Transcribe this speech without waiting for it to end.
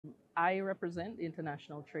I represent the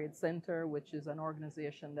International Trade Center, which is an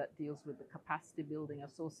organization that deals with the capacity building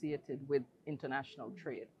associated with international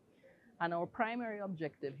trade. And our primary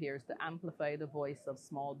objective here is to amplify the voice of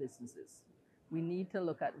small businesses. We need to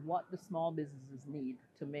look at what the small businesses need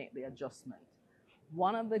to make the adjustment.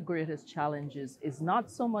 One of the greatest challenges is not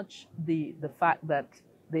so much the fact that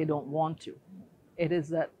they don't want to. It is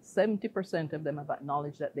that 70% of them have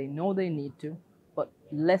acknowledged that they know they need to, but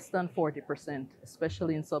less than 40%,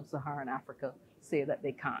 especially in sub-Saharan Africa, say that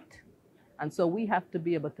they can't. And so we have to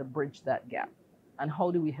be able to bridge that gap. And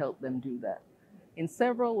how do we help them do that? In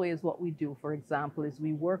several ways, what we do, for example, is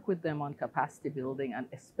we work with them on capacity building, and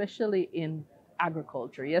especially in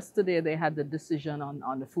agriculture. Yesterday, they had the decision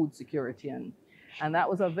on the food security, and that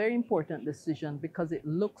was a very important decision because it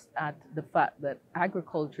looks at the fact that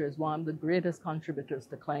agriculture is one of the greatest contributors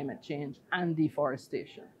to climate change and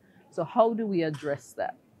deforestation. So how do we address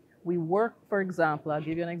that? We work, for example, I'll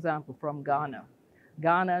give you an example from Ghana.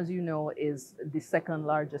 Ghana, as you know, is the second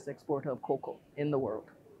largest exporter of cocoa in the world.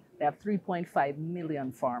 They have 3.5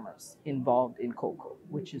 million farmers involved in cocoa,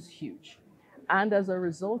 which is huge. And as a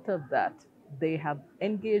result of that, they have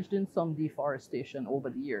engaged in some deforestation over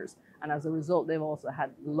the years. And as a result, they've also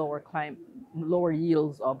had lower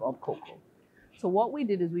yields of cocoa. So what we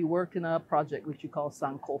did is we worked in a project which we call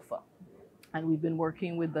Sankofa. And we've been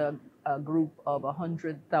working with a group of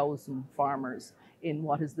 100,000 farmers in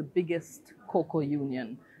what is the biggest cocoa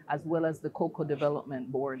union, as well as the Cocoa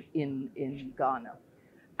Development Board in Ghana.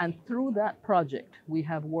 And through that project, we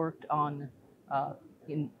have worked on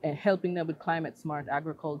helping them with climate smart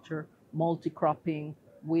agriculture, multi-cropping,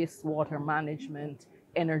 wastewater management,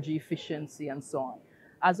 energy efficiency, and so on.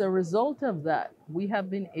 As a result of that, we have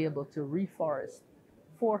been able to reforest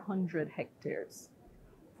 400 hectares.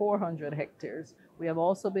 400 hectares. We have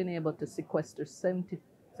also been able to sequester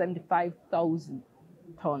 75,000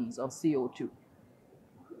 tons of CO2,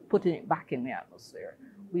 putting it back in the atmosphere.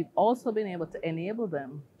 We've also been able to enable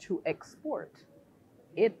them to export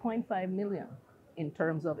 8.5 million in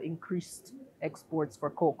terms of increased exports for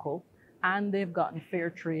cocoa, and they've gotten fair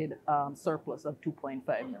trade surplus of 2.5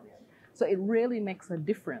 million. So it really makes a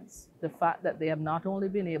difference, the fact that they have not only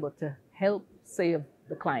been able to help save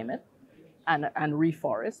the climate and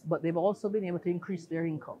reforest, but they've also been able to increase their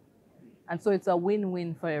income. And so it's a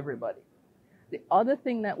win-win for everybody. The other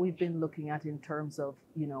thing that we've been looking at in terms of,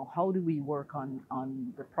 how do we work on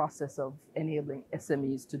the process of enabling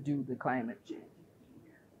SMEs to do the climate change?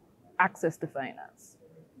 Access to finance.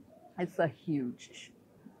 It's a huge issue.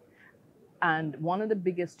 And one of the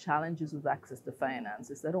biggest challenges with access to finance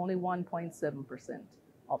is that only 1.7%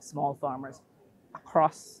 of small farmers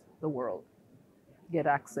across the world get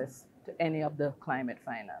access to any of the climate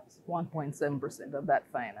finance, 1.7% of that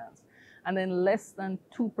finance. And then less than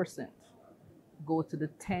 2% go to the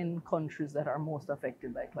 10 countries that are most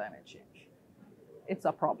affected by climate change. It's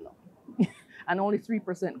a problem. And only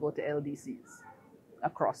 3% go to LDCs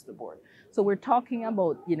across the board. So we're talking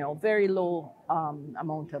about, very low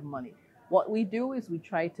amount of money. What we do is we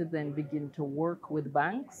try to then begin to work with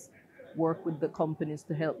banks, work with the companies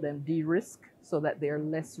to help them de-risk so that they're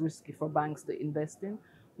less risky for banks to invest in.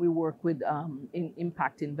 We work with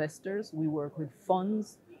impact investors. We work with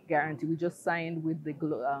funds, guarantee. We just signed with the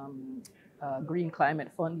Green Climate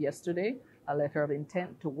Fund yesterday, a letter of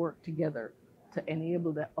intent to work together to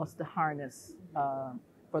enable us to harness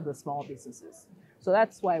for the small businesses. So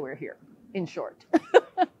that's why we're here, in short.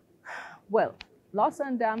 Well, loss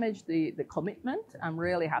and damage, the commitment, I'm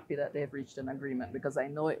really happy that they've reached an agreement because I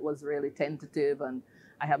know it was really tentative, and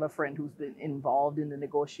I have a friend who's been involved in the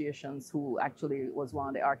negotiations who actually was one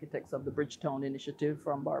of the architects of the Bridgetown Initiative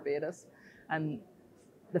from Barbados. And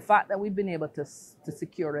the fact that we've been able to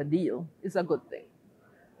secure a deal is a good thing.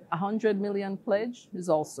 100 million pledge is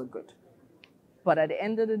also good. But at the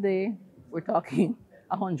end of the day, we're talking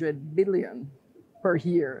 100 billion per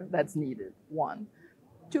year that's needed, one.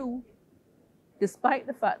 Two, despite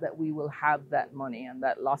the fact that we will have that money and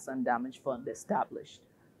that loss and damage fund established,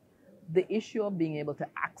 the issue of being able to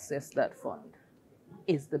access that fund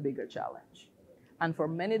is the bigger challenge. And for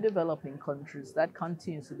many developing countries, that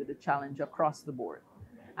continues to be the challenge across the board.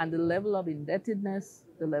 And the level of indebtedness,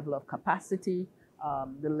 the level of capacity,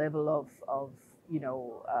 the level of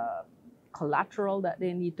collateral that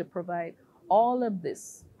they need to provide, all of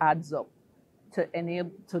this adds up to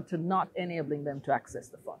not enabling them to access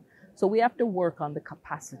the fund. So we have to work on the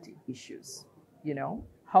capacity issues.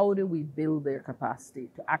 How do we build their capacity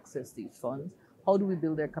to access these funds? How do we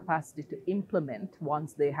build their capacity to implement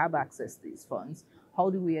once they have accessed these funds? How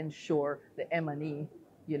do we ensure the M&E,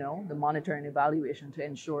 the monitoring evaluation to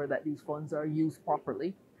ensure that these funds are used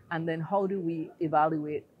properly? And then how do we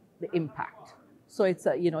evaluate the impact. So it's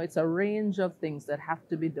a, it's a range of things that have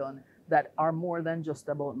to be done that are more than just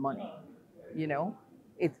about money. You know,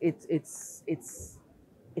 it's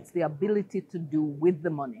the ability to do with the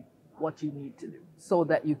money what you need to do so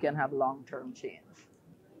that you can have long-term change.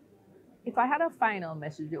 If I had a final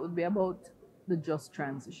message, it would be about the just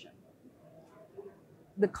transition.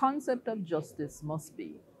 The concept of justice must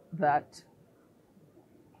be that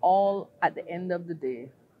all, at the end of the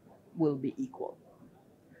day, will be equal.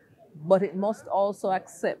 But it must also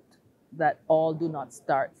accept that all do not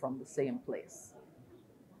start from the same place.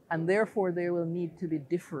 And therefore, there will need to be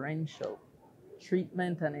differential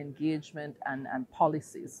treatment and engagement and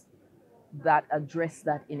policies that address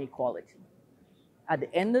that inequality. At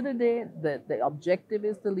the end of the day, the objective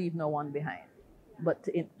is to leave no one behind. But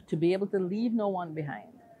to be able to leave no one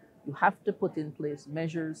behind, you have to put in place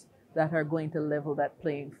measures that are going to level that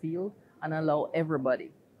playing field and allow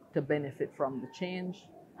everybody to benefit from the change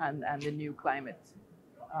and the new climate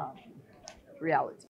reality.